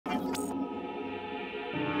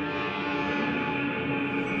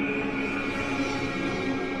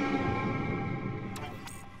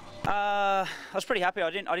was pretty happy. I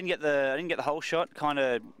didn't get the whole shot.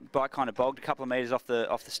 Bike kind of bogged a couple of metres off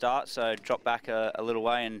the start, so dropped back a little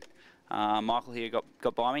way, and Michael here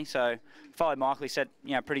got by me. So followed Michael. He said,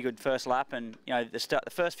 pretty good first lap, and the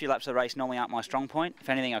first few laps of the race normally aren't my strong point. If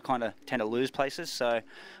anything, I kind of tend to lose places. So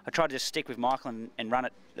I tried to just stick with Michael and run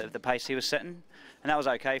at the pace he was setting, and that was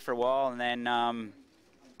okay for a while.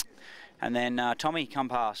 And then Tommy come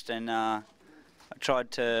past, and I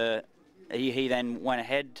tried to. He then went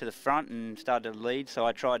ahead to the front and started to lead, so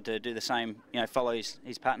I tried to do the same, follow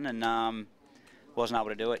his pattern, and wasn't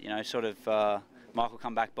able to do it. Michael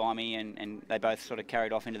come back by me, and they both sort of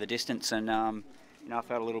carried off into the distance, and I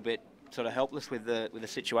felt a little bit sort of helpless with the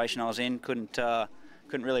situation I was in. Couldn't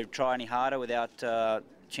really try any harder without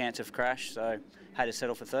chance of crash, so had to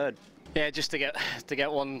settle for third. Yeah, just to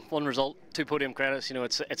get one result, 2 podium credits.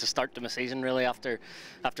 It's a start to my season really after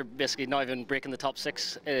basically not even breaking the top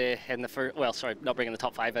 6 in the first. Well, sorry, not breaking the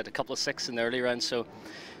top 5. I had a couple of 6 in the early rounds, so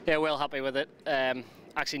yeah, well happy with it.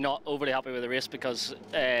 Actually, not overly happy with the race because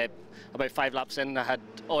about 5 laps in, I had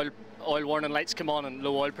oil warning lights come on and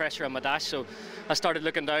low oil pressure on my dash, so I started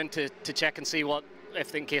looking down to check and see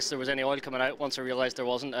if in case there was any oil coming out. Once I realised there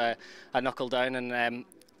wasn't, I knuckled down and.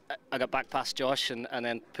 I got back past Josh and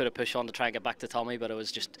then put a push on to try and get back to Tommy, but it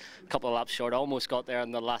was just a couple of laps short. I almost got there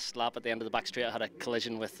in the last lap at the end of the back straight. I had a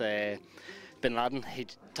collision with Bin Laden.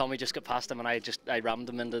 Tommy just got past him, and I rammed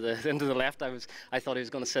him into the left. I thought he was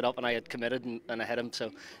going to sit up, and I had committed and I hit him.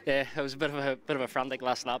 So yeah, it was a bit of a frantic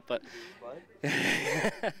last lap, but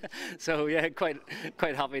so yeah, quite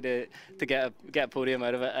happy to get a podium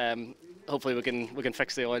out of it. Hopefully we can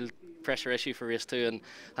fix the oil pressure issue for race 2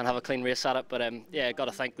 and have a clean race at it. But yeah, got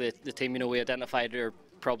to thank the team. We identified our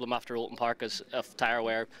problem after Oulton Park of tyre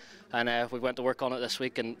wear, and we went to work on it this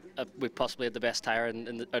week, and we possibly had the best tyre out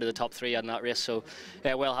of the top 3 in that race. So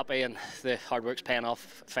yeah, well happy, and the hard work's paying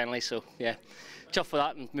off finally. So yeah, chuffed for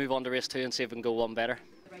that, and move on to race 2 and see if we can go one better.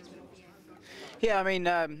 Yeah, I mean,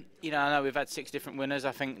 I know we've had 6 different winners.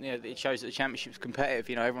 I think it shows that the championship's competitive.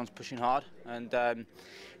 Everyone's pushing hard, and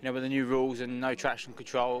with the new rules and no traction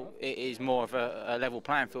control, it is more of a level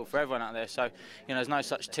playing field for everyone out there. So, there's no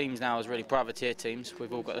such teams now as really privateer teams.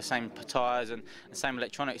 We've all got the same tyres and the same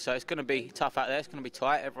electronics, so it's going to be tough out there. It's going to be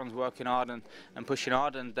tight. Everyone's working hard and pushing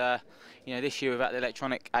hard, and this year without the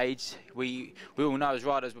electronic aids, we all know as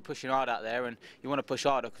riders we're pushing hard out there, and you want to push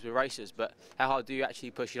harder because we're racers. But how hard do you actually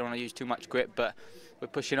push? You don't want to use too much grip, but we're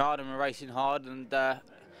pushing hard and we're racing hard, and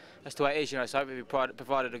that's the way it is, So hopefully we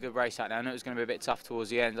provided a good race out there. I know it was going to be a bit tough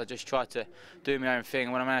towards the end. I just tried to do my own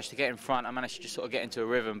thing. When I managed to get in front, I managed to just sort of get into a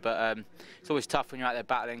rhythm. But it's always tough when you're out there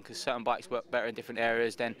battling, because certain bikes work better in different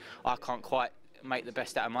areas. Then I can't quite make the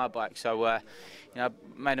best out of my bike. So I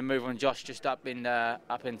made a move on Josh just up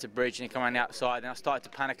into bridge, and he came around the outside. And I started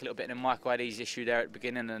to panic a little bit, and then Michael had his issue there at the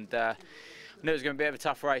beginning, and I knew it was going to be a bit of a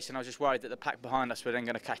tough race. And I was just worried that the pack behind us were then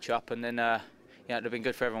going to catch up, and then. It would have been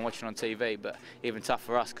good for everyone watching on TV, but even tough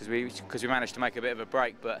for us because we managed to make a bit of a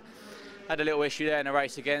break. But I had a little issue there in the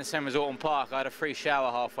race again, same as Oulton Park. I had a free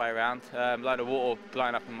shower halfway around, a load of water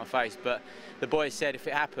blowing up in my face. But the boys said if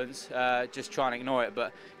it happens, just try and ignore it.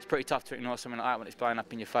 But it's pretty tough to ignore something like that when it's blowing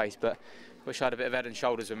up in your face. But wish I had a bit of head and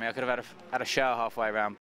shoulders with me. I could have had a shower halfway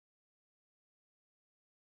around.